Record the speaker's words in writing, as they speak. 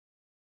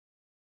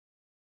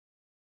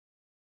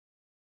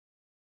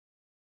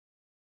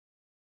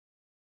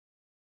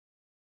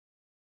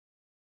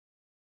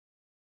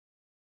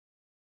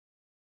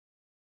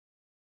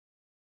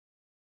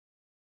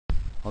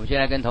我们现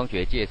在跟同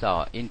学介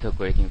绍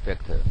integrating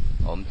factor，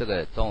 我们这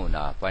个中文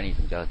翻译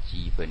成叫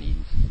积分因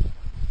子。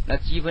那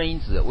积分因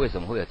子为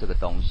什么会有这个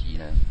东西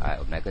呢？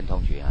我们来跟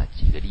同学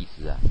举个例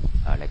子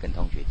来跟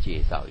同学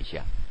介绍一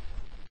下。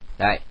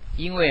来，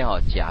因为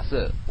假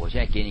设我现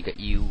在给你一个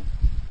u，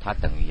 它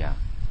等于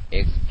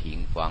x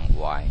平方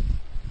y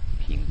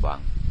平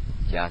方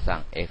加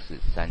上 x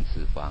 3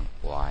次方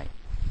y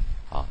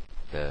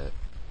的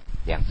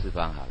2次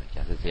方好了，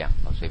假设这样，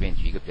随便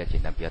举一个比较简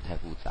单，不要太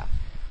复杂。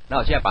那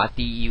我现在把它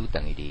du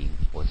等于0，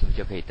我是不是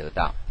就可以得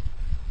到？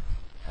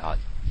好，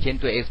先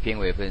对 x 偏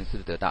微分，是不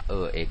是得到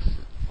 2x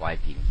y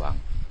平方，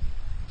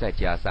再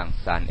加上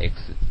 3x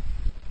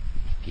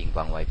平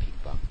方 y 平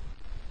方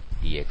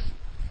dx，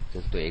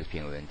 这是对 x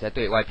偏微分。再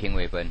对 y 偏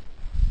微分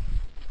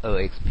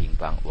 ，2x 平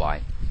方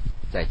y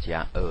再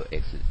加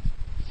 2x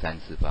 3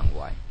次方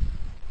y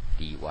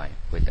dy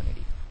会等于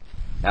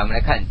0。来，我们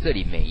来看这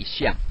里每一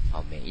项，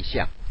每一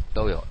项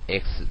都有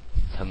x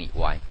乘以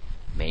y，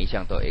 每一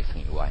项都有 x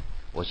乘以 y。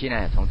我现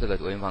在从这个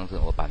微分方式，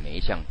我把每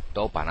一项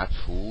都把它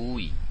除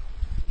以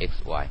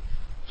xy，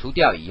 除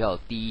掉以后，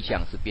第一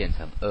项是变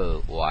成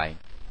 2y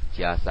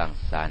加上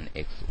 3xy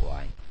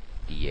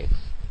dx，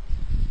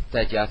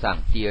 再加上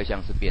第二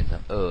项是变成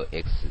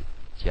 2x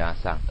加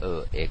上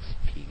 2x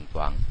平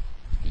方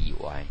dy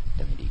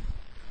等于0。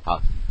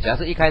好，假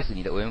设一开始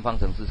你的微分方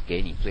程式是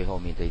给你最后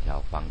面这一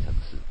条方程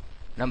式，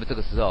那么这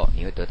个时候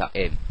你会得到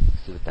m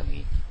是不是等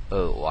于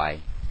 2y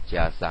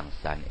加上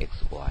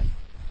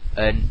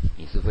 3xy，n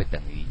你是会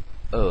等于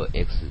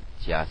 2x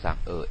加上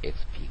 2x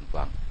平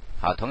方。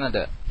好，同样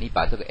的，你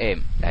把这个 m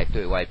来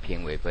对 y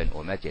偏微分，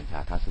我们要检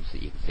查它是不是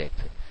exact，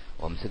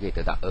 我们是可以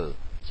得到2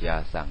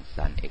加上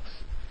 3x。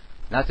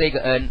那这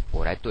个 n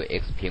我来对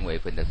x 偏微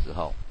分的时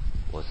候，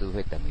我是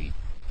会等于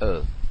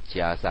2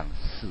加上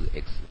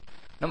 4x。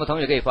那么同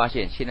学可以发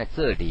现，现在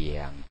这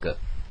两个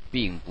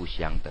并不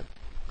相等。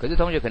可是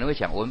同学可能会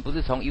想，我们不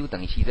是从 u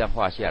等于 c 这样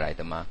画下来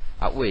的吗？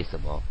为什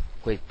么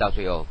会到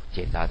最后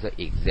检查这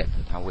exact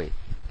它会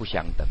不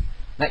相等？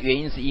那原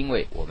因是因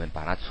为我们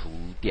把它除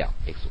掉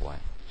xy，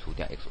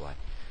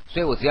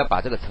 所以我只要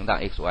把这个乘到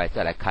xy，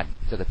 再来看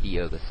这个第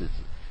二个式子。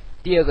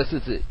第二个式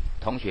子，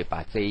同学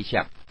把这一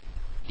项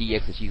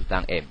dx 系数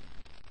当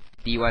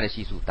m，dy 的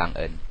系数当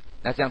n，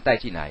 那这样带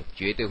进来，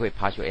绝对会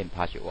partial m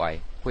partial y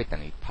会等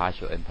于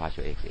partial n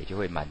partial x， 也就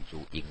会满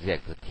足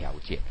exact 的条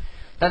件。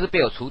但是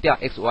被我除掉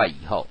xy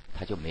以后，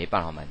它就没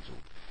办法满足。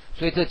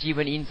所以这积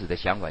分因子的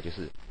想法就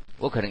是，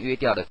我可能约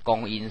掉的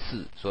公因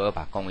式，所以我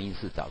把公因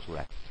式找出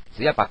来，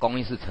只要把公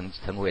因式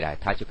乘回来，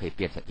它就可以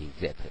变成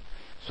exact。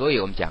所以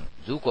我们讲，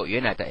如果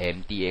原来的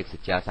m dx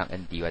加上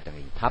n dy 等于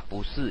0，它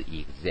不是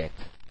exact。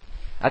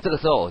这个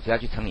时候我只要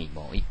去乘以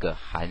某一个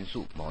函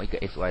数，某一个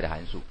xy 的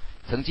函数，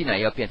乘进来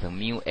要变成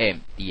mu m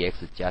dx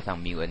加上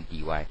mu n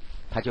dy，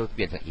 它就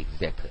变成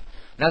exact。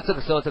那这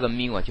个时候这个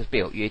mu 就是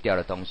被我约掉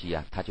的东西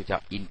它就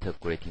叫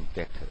integrating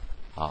factor。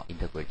好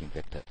 ，integrating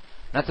factor。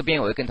那这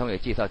边我会跟同学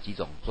介绍几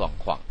种状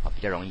况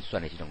比较容易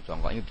算的几种状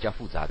况，因为比较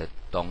复杂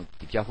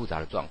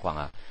的状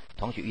况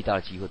同学遇到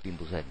的机会并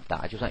不是很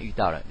大，就算遇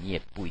到了，你也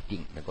不一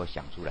定能够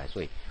想出来。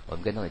所以我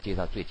们跟同学介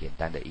绍最简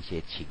单的一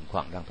些情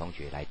况，让同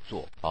学来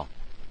做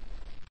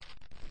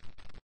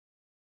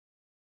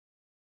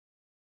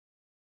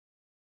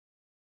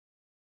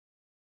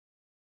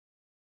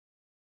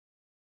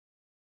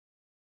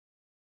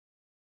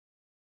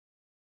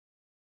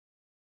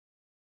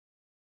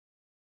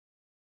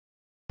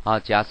好，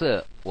假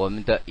设我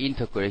们的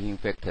integrating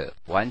factor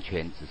完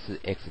全只是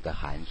x 的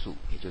函数，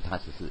也就是它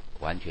只是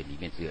完全里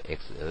面只有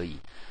x 而已。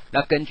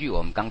那根据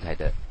我们刚才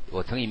的，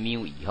我乘以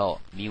mu 以后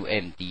 ，mu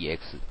m dx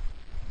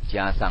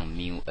加上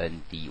mu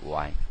n dy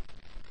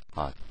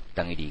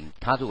等于0。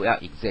它如果要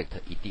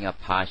exact， 一定要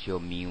partial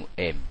mu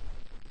m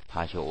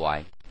partial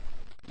y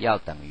要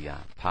等于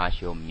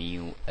partial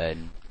mu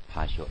n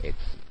partial x。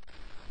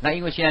那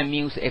因为现在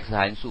mu 是 x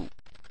函数，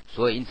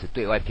所以因此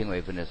对外偏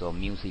微分的时候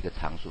 ，mu 是一个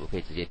常数，我可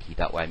以直接提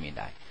到外面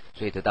来，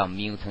所以得到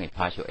mu 乘以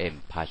partial m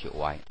partial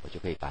y， 我就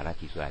可以把它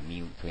提出来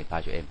 ，mu 乘以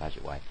partial m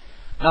partial y。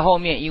那后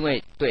面因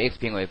为对 x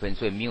偏微分，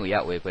所以 mu 也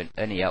要微分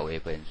 ，n 也要微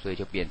分，所以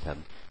就变成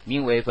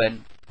mu 微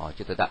分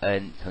就得到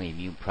n 乘以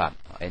mu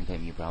prime，n 乘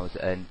以 mu prime， 或是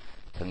n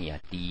乘以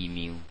d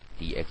mu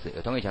dx。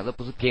有同学讲这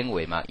不是偏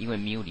微吗？因为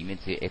mu 里面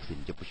只有 x，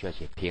 你就不需要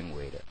写偏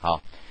微了。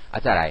好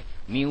再来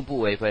mu 不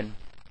微分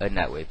 ，n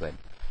来微分。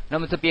那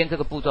么这边这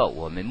个步骤，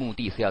我们目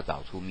的是要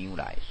找出 mu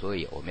来，所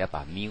以我们要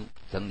把 mu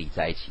整理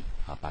在一起，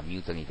把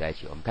mu 整理在一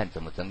起。我们看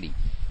怎么整理。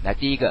来，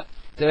第一个，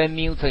这边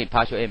mu 乘以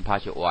partial m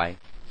partial y，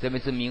 这边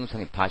是 mu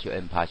乘以 partial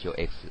m partial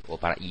x， 我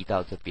把它移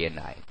到这边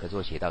来，可是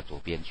我写到左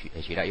边去，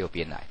写到右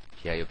边来，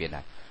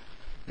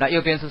那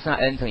右边是剩下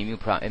n 乘以 mu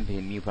prime，n 乘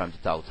以 mu prime 就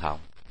照抄。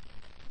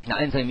那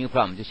n 乘以 mu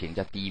prime 我们就写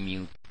叫 d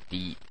mu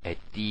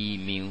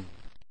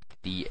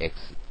dx，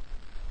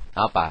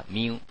 然后把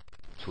mu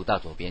除到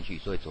左边去，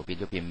所以左边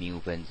就变 mu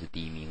分之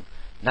d mu。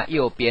那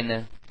右边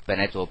呢，本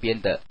来左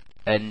边的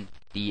n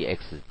dx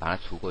把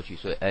它除过去，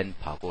所以 n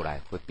跑过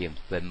来会变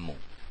分母，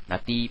那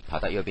d 跑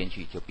到右边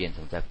去就变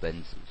成在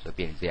分子，所以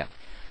变成这样。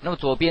那么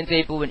左边这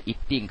一部分一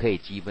定可以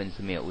积分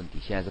是没有问题，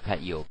现在是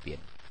看右边。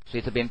所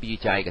以这边必须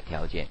加一个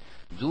条件，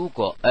如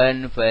果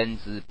n 分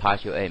之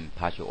partial m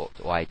partial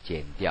y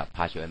减掉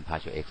partial n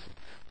partial x，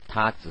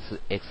 它只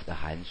是 x 的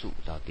函数，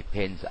叫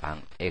depends on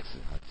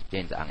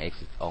x，depends on x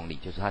only，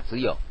 就是它只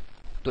有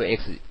对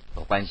x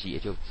有关系，也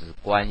就只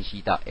关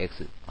系到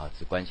x，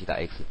 只关系到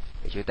x，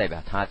 也就代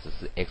表它只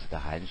是 x 的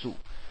函数。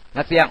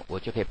那这样我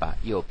就可以把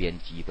右边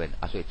积分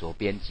所以左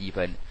边积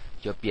分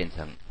就变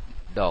成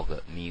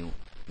log mu，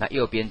 那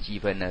右边积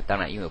分呢，当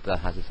然因为我不知道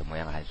它是什么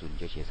样的函数，你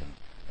就写成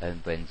n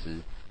分之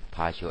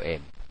partial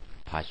m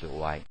partial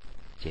y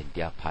减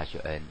掉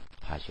partial n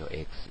partial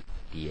x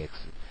dx，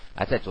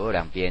 在左右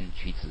两边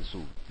取指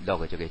数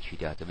log 就可以去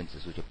掉，这边指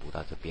数就补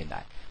到这边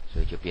来，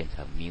所以就变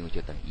成 mu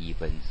就等于1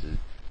分之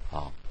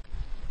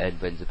n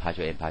分之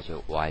partial m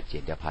partial y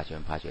减掉 partial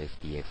n partial x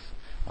dx，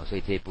 所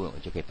以这一部分我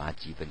就可以把它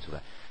积分出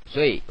来。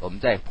所以我们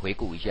再回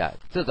顾一下，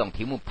这种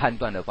题目判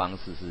断的方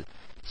式是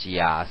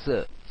假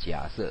设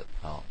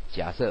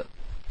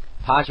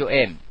partial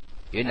m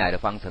原来的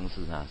方程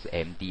式是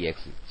m dx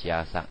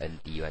加上 n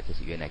dy， 这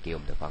是原来给我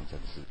们的方程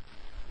式。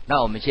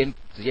那我们先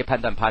直接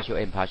判断 partial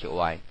m partial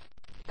y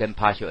跟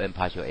partial n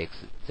partial x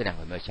这两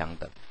个有没有相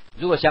等，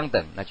如果相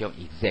等那就用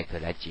exact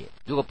来解，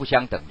如果不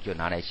相等就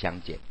拿来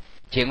相减，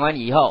减完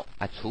以后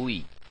除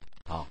以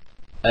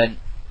n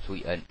除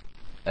以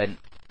n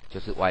就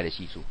是 y 的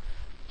系数，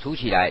除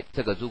起来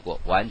这个如果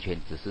完全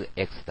只是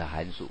x 的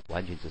函数，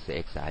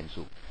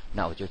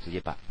那我就直接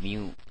把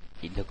mu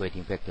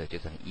integrating factor 就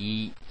乘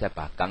1，再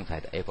把刚才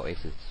的 f(x)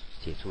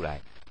 写出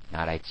来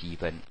拿来积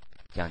分，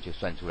这样就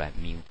算出来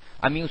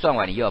mu。mu 算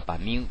完以后把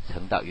mu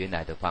乘到原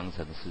来的方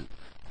程式，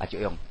就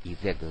用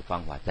exact 的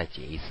方法再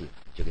解一次，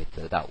就可以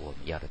得到我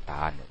们要的答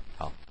案了。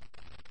好。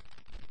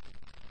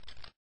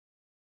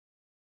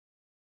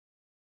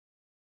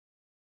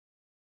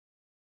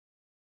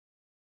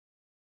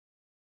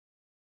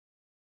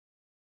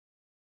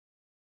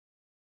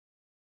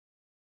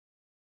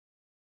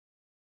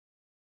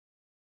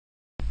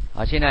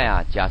现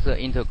在假设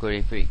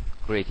integrating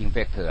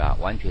factor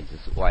完全只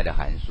是 y 的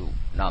函数，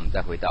那我们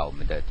再回到我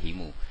们的题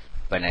目，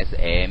本来是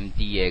m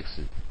dx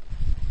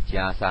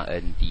加上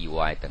n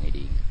dy 等于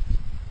0，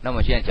那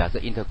么现在假设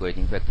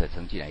integrating factor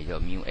乘进来以后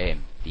mu m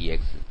dx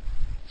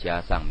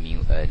加上 mu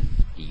n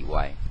dy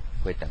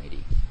会等于0。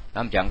那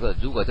我们讲过，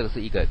如果这个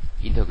是一个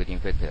integrating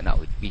factor， 那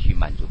我必须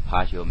满足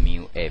partial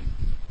mu m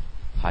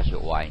partial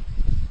y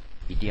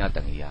一定要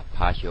等于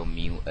partial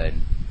mu n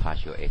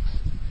partial x。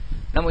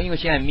那么因为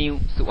现在 mu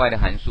是 y 的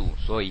函数，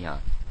所以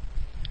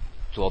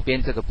左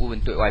边这个部分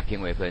对 y 偏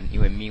微分，因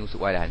为 mu 是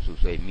y 的函数，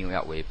所以 mu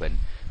要微分，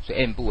所以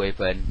m 不微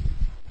分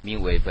mu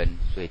微分，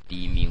所以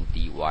d mu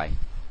dy，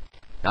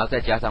 然后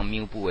再加上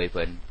mu 不微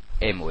分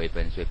m 微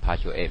分，所以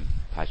partial m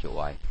partial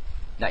y。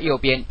 那右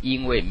边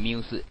因为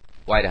mu 是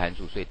y 的函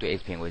数，所以对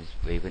x 偏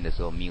微分的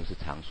时候 mu 是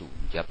常数，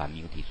你只要把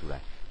mu 提出来，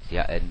只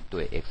要 n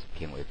对 x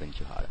偏微分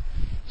就好了。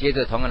接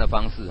着同样的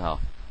方式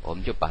我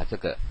们就把这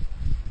个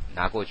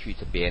拿过去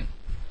这边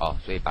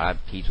所以把它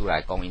提出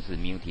来，公因式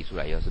mu 提出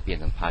来以后是变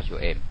成 partial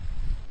m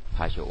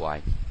partial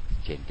y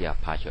减掉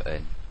partial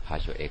n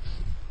partial x，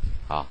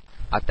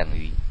 等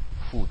于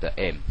负的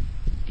m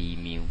d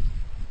mu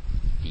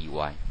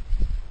dy，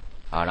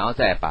 然后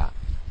再把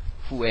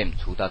负 m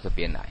除到这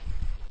边来，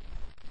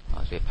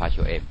所以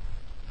partial m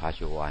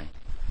partial y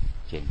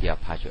减掉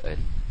partial n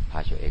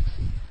partial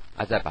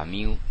x， 再把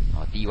mu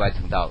dy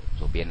乘到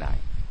左边来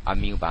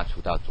，mu 把它除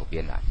到左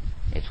边来，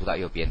除到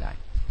右边来。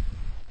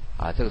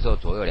这个时候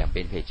左右两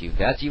边可以积分，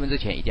等下积分之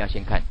前一定要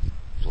先看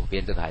左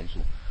边这个函数。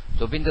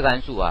左边这个函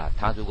数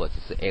它如果只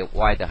是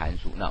y 的函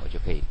数，那我就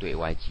可以对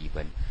y 积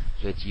分，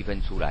所以积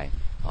分出来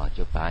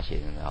就把它写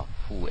成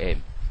负 m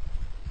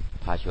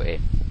partial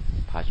m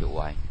partial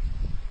y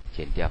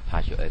减掉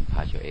partial n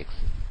partial x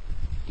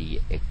dy，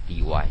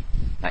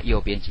 那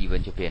右边积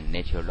分就变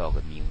natural log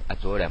mu，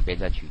 左右两边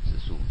再取指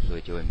数，所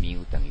以就会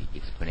mu 等于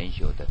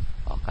exponential 的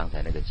刚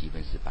才那个积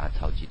分式把它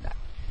抄进来。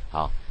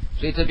好，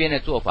所以这边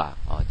的做法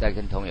再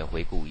跟同学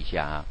回顾一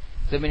下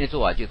这边的做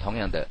法就同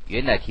样的，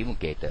原来题目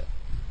给的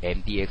m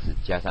dx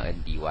加上 n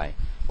dy，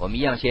 我们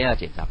一样先要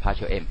检查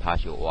partial m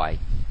partial y，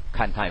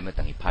 看它有没有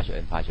等于 partial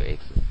n partial x，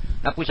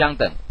 那不相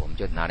等我们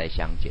就拿来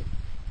相减，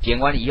减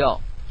完以后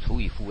除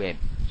以负 m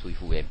除以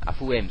负 m，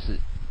 负 m 是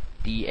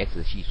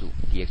dx 系数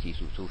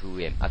除负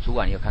m， 除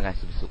完以后看看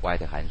是不是 y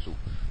的函数，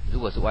如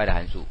果是 y 的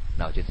函数，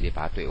那我就直接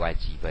把它对 y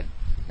积分，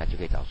那就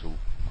可以找出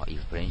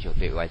exponential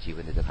对 y 积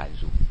分的这个函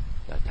数，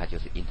它就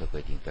是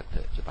integrating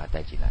factor， 就把它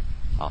带进来。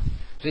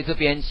所以这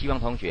边希望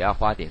同学要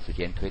花点时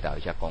间推导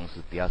一下公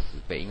式，不要死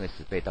背，因为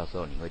死背到时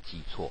候你会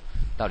记错，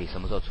到底什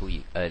么时候除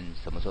以 n，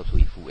 什么时候除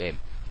以负 m，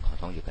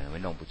 同学可能会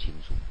弄不清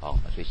楚。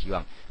所以希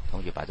望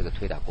同学把这个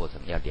推导过程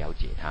要了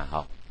解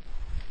它。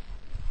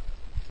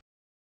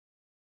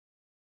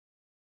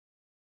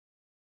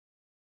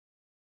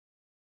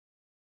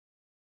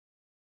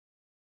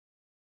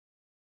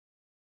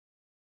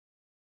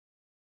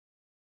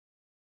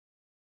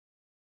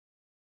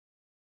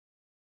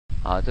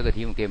这个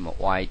题目给我们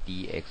y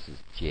dx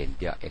减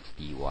掉 x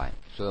dy，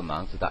 所以我马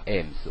上知道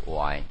m 是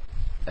y，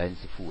 n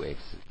是负 x，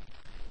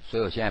 所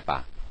以我现在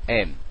把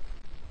m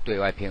对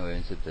y 偏微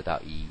分是得到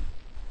1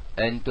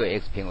 ，n 对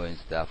x 偏微分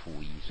是得到负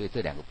1，所以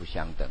这两个不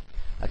相等。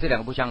这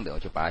两个不相等，我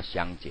就把它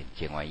相减，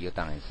减完1个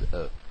当然是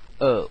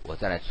2，2我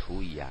再来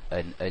除以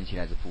n 现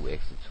在是负 x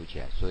除起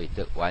来，所以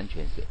这完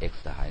全是 x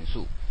的函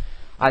数。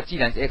既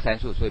然是 x 函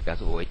数，所以表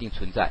示我一定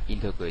存在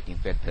integrating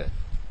factor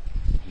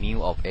mu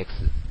of x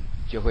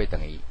就会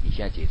等于你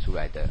现在解出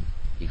来的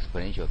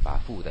exponential 把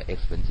负的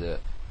x 分之2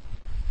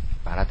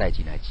把它带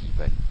进来积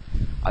分。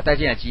带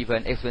进来积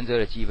分 x 分之2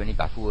的积分，你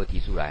把负2提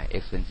出来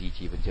x 分之1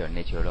积分就有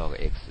natural log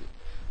x。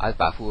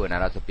把负2拿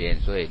到这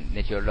边，所以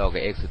natural log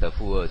x 的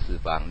负2次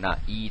方，那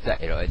1在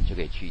ln 就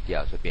可以去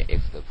掉，所以变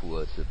x 的负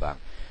2次方。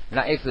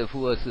那 x 的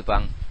负2次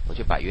方，我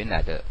就把原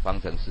来的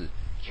方程式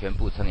全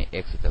部乘以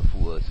x 的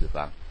负2次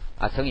方。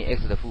乘以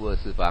x 的负2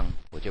次方，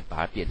我就把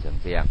它变成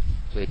这样。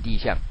所以第一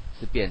项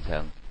是变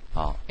成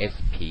x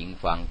平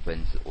方分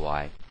之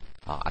y，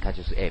它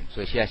就是 m。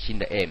所以现在新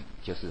的 m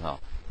就是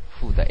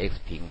负的 x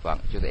平方，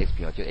就是 x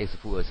平方，就是 x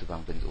负2次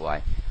方分之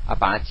y。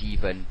把它积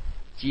分。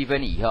积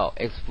分以后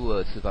 ，x 负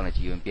2次方的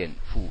积分变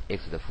负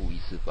x 的负1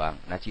次方，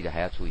那记得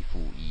还要除以负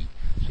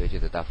1，所以就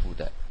得到负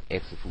的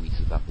x 负1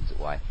次方分之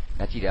y。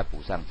那记得要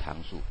补上常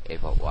数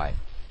f of y。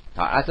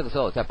这个时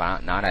候我再把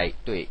它拿来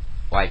对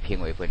y 偏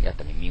微分，要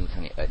等于 mu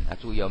乘以 n。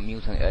注意，mu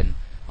乘以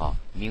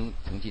n，mu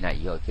乘进来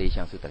以后，这一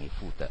项是等于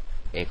负的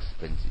x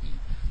分之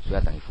1，所以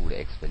要等于负的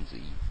x 分之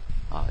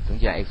1。乘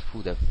进来 x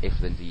负的 x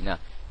分之1，那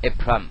f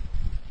prime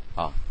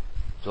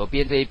左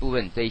边这一部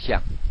分这一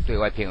项对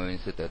y 偏微分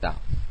是得到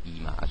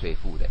1嘛，所以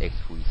负的 x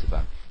负1次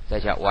方，再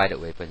加 y 的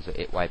微分，所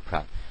以 y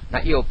prime。那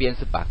右边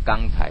是把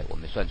刚才我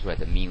们算出来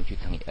的 mu 去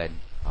乘以 n，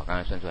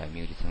刚才算出来的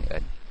mu 去乘以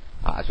n，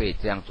所以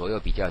这样左右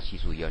比较系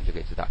数以后，你就可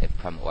以知道 f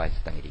prime y 是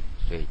等于0，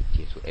所以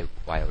解出 f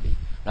y 有0。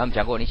然后我们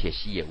讲过，你写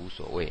c 也无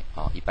所谓，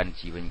一般的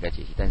积分应该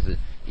解 c， 但是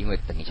因为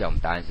等一下我们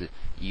答案是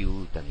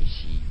u 等于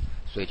c，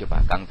 所以就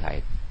把刚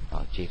才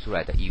解出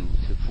来的 u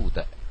是负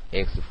的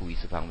x 负1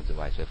次方分之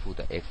y， 所以负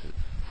的 x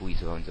负1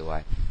次方分之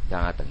y，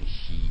 让它等于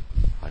c，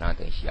 让它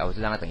等于 c， 我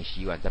是让它等于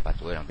c 完，再把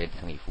左右两边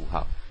乘以负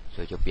号，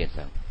所以就变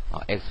成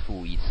x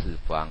负1次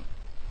方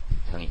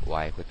乘以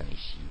y 会等于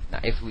c。那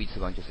x 负1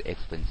次方就是 x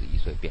分之1，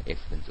所以变 x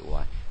分之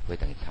y 会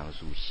等于常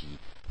数 c，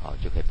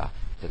 就可以把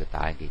这个答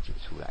案给解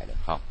出来了。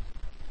好。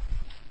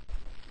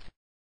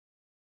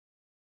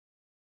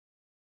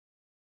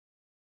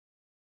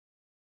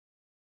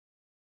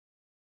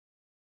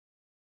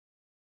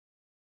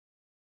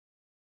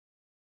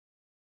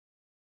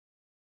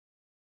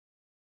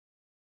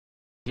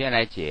现在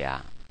来解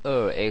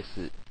2x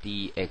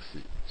dx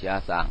加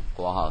上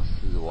括号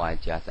 4y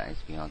加上 x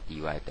平方 dy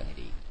等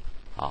于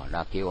0。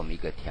那给我们一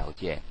个条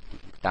件，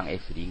当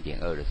x 0.2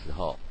的时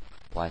候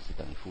y 是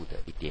等于负的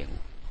 1.5。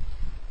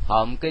好，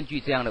我们根据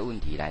这样的问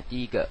题来，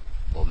第一个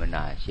我们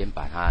先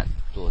把它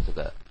做这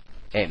个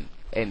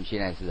m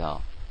现在是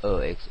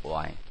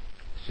2xy，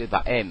 所以把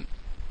m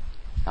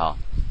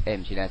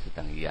现在是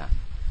等于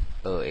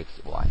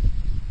2xy。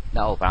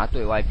那我把它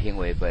对 y 偏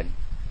微分，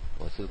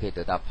我是不是可以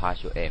得到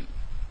partial m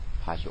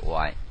partial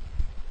y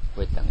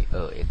会等于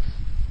2x，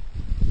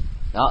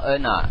 然后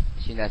n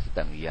现在是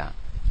等于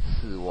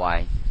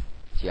4y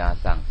加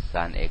上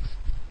 3x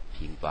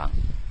平方，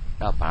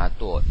那我把它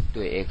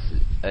对 x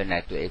n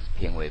来对 x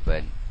偏微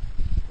分，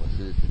我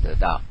是不是得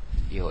到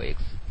 6x。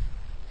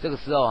 这个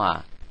时候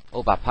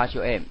我把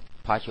partial m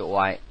partial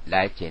y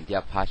来减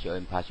掉 partial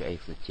n partial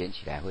x， 减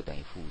起来会等于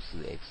负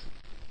 4x。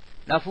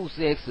 那负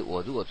 4x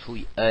我如果除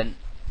以 n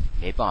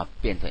没办法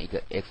变成一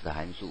个 x 的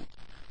函数，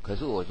可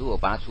是我如果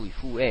把它除以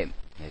负 m，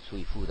 除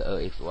以负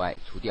的 2xy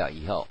除掉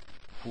以后，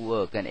负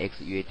2跟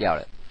x 约掉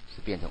了，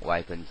是变成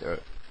y 分之2，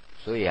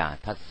所以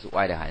它是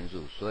y 的函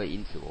数，所以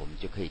因此我们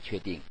就可以确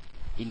定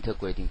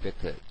integrating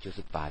factor 就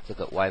是把这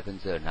个 y 分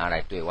之2拿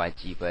来对 y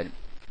积分，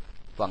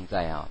放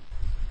在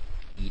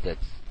1的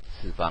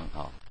次方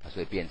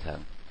所以变成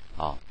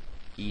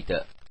1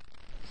的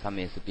上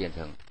面是变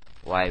成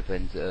y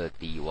分之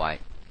2 dy。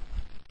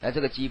那这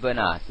个积分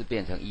是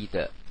变成1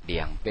的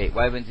2倍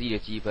 ，y 分之1的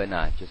积分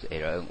就是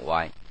ln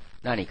y。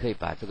那你可以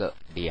把这个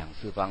2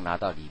次方拿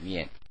到里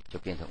面，就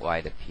变成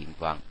y 的平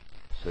方，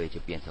所以就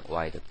变成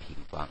y 的平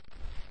方。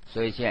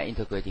所以现在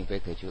integrating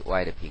factor 就是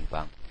y 的平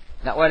方。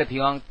那 y 的平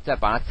方再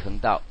把它乘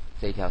到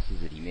这一条式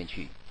子里面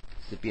去，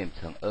是变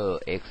成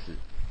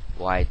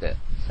 2xy 的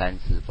3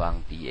次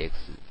方 dx，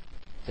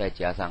 再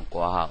加上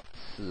括号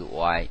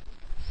 4y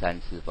 3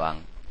次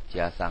方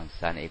加上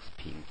 3x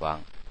平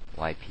方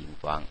y 平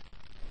方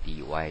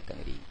dy 等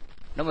于0。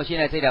那么现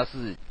在这条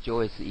式就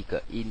会是一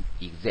个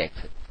inexact。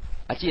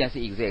既然是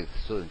exact，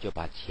 所以我们就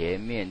把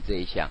前面这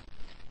一项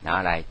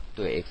拿来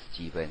对 x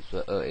积分，所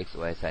以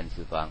 2xy 3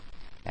次方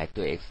来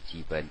对 x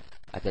积分，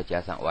再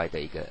加上 y 的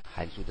一个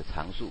函数的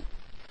常数。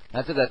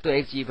那这个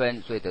对 x 积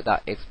分，所以得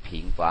到 x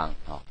平方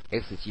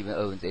x 积分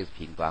2分之 x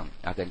平方，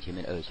跟前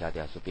面的2消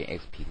掉，所以变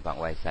x 平方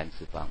y 3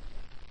次方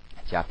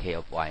加 k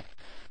of y，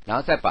 然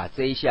后再把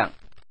这一项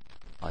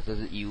这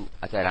是 u，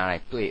 再拿来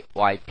对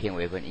y 偏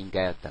微分，应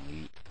该要等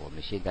于我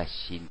们现在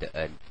新的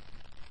n。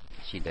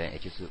新的 n 也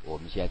就是我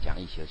们现在讲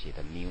义所写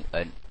的 mu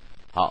n。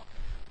好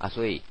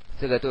所以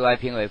这个对 y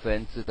偏微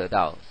分是得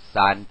到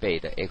3倍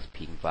的 x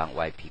平方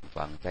y 平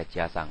方，再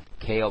加上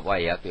k of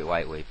y 也要对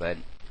y 微分。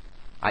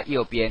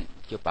右边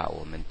就把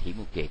我们题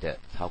目给的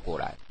抄过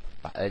来，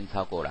把 n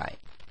抄过来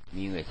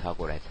，μ也抄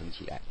过来乘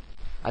起来。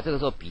这个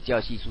时候比较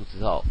系数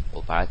之后，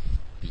我把它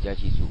比较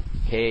系数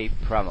k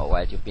prime of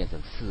y 就变成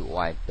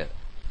4y 的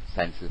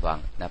3次方，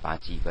那把它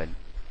积分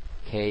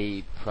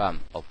k prime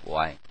of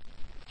y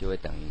就会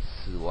等于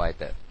4y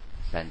的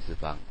3次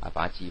方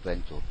把它积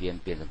分，左边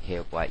变成 k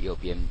of y， 右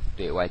边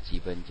对 y 积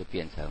分就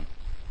变成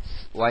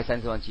y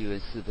 3次方积分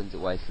4分之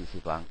y 4次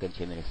方，跟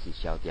前面的4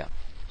消掉，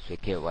所以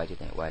k of y 就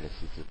等于 y 的4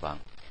次方。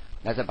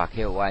那再把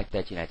k of y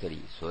带进来这里，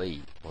所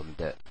以我们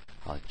的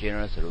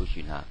general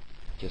solution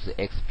就是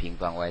x 平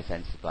方 y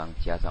 3次方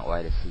加上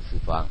y 的4次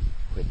方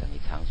会等于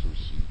常数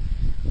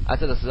c。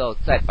这个时候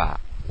再把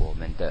我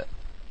们的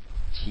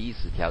起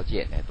始条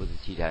件，不是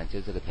起始条件，就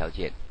是这个条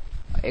件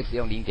 ，x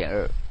用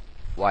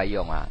 0.2，y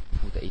用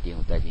负的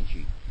 1.5 带进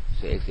去，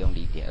所以 x 用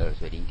 0.2，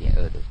 所以 0.2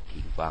 的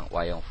平方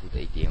 ，y 用负的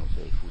 1.5，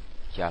 所以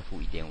加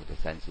负 1.5 的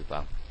3次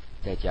方，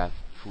再加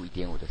负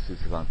 1.5 的4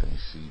次方等于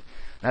c。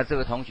那这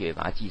个同学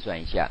把它计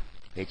算一下，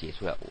可以解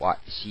出来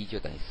c 就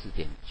等于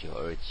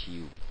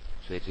 4.9275，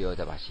 所以最后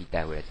再把 c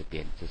带回来这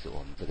边，这是我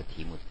们这个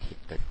题目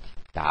的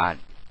答案。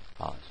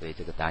所以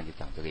这个答案就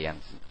长这个样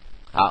子。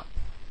好，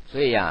所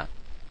以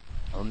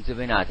我们这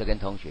边再跟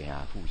同学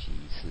复习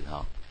一次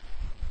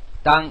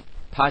当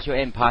partial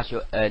m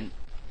partial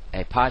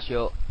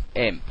n，partial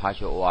m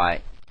partial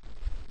y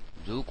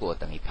如果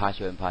等于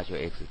partial n partial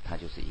x， 它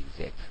就是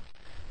exact。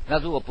那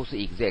如果不是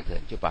exact，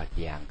 就把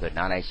两个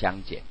拿来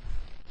相减，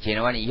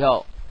减完以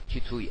后去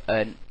除以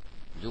n，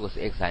 如果是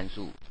x 函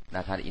数，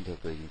那它的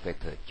integrating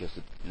factor 就是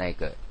那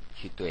个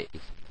去对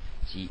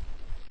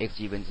x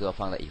积分之后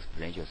放在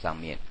exponential 上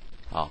面。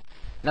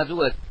那如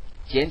果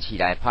减起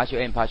来 partial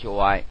m partial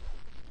y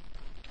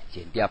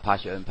减掉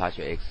partial n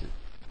partial x，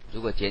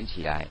 如果减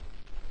起来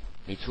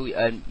你除以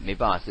n 没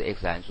办法是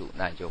x 函数，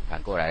那你就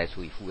反过来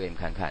除以负 m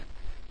看看，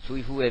除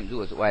以负 m 如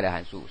果是 y 的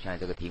函数，像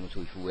这个题目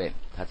除以负 m，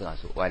 它正好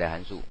是 y 的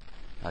函数，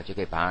就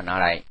可以把它拿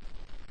来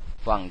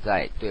放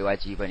在对 y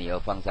积分以后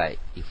放在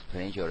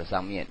exponential 的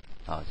上面，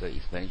所以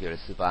exponential 的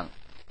4方，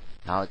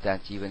然后这样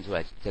积分出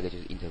来，这个就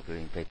是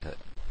integrating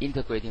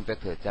factor。integrating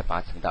factor 再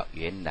把它乘到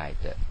原来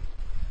的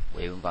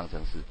微分方程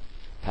式，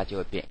它就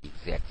会变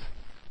exact。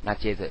那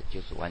接着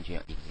就是完全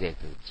用 exact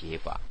的解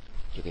法，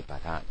就可以把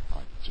它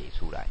解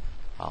出来。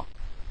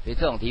所以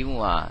这种题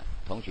目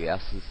同学要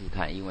试试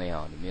看，因为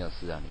你没有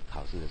试你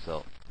考试的时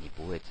候你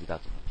不会知道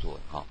怎么做。